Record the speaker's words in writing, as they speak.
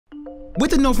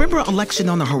With the November election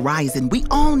on the horizon, we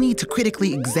all need to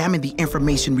critically examine the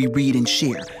information we read and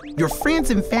share. Your friends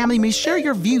and family may share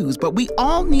your views, but we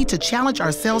all need to challenge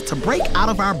ourselves to break out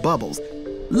of our bubbles.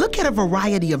 Look at a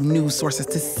variety of news sources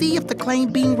to see if the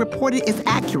claim being reported is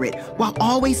accurate, while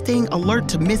always staying alert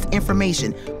to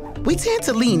misinformation. We tend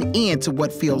to lean into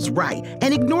what feels right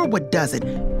and ignore what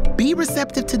doesn't. Be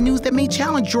receptive to news that may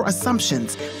challenge your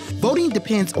assumptions. Voting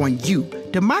depends on you.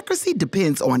 Democracy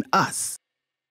depends on us.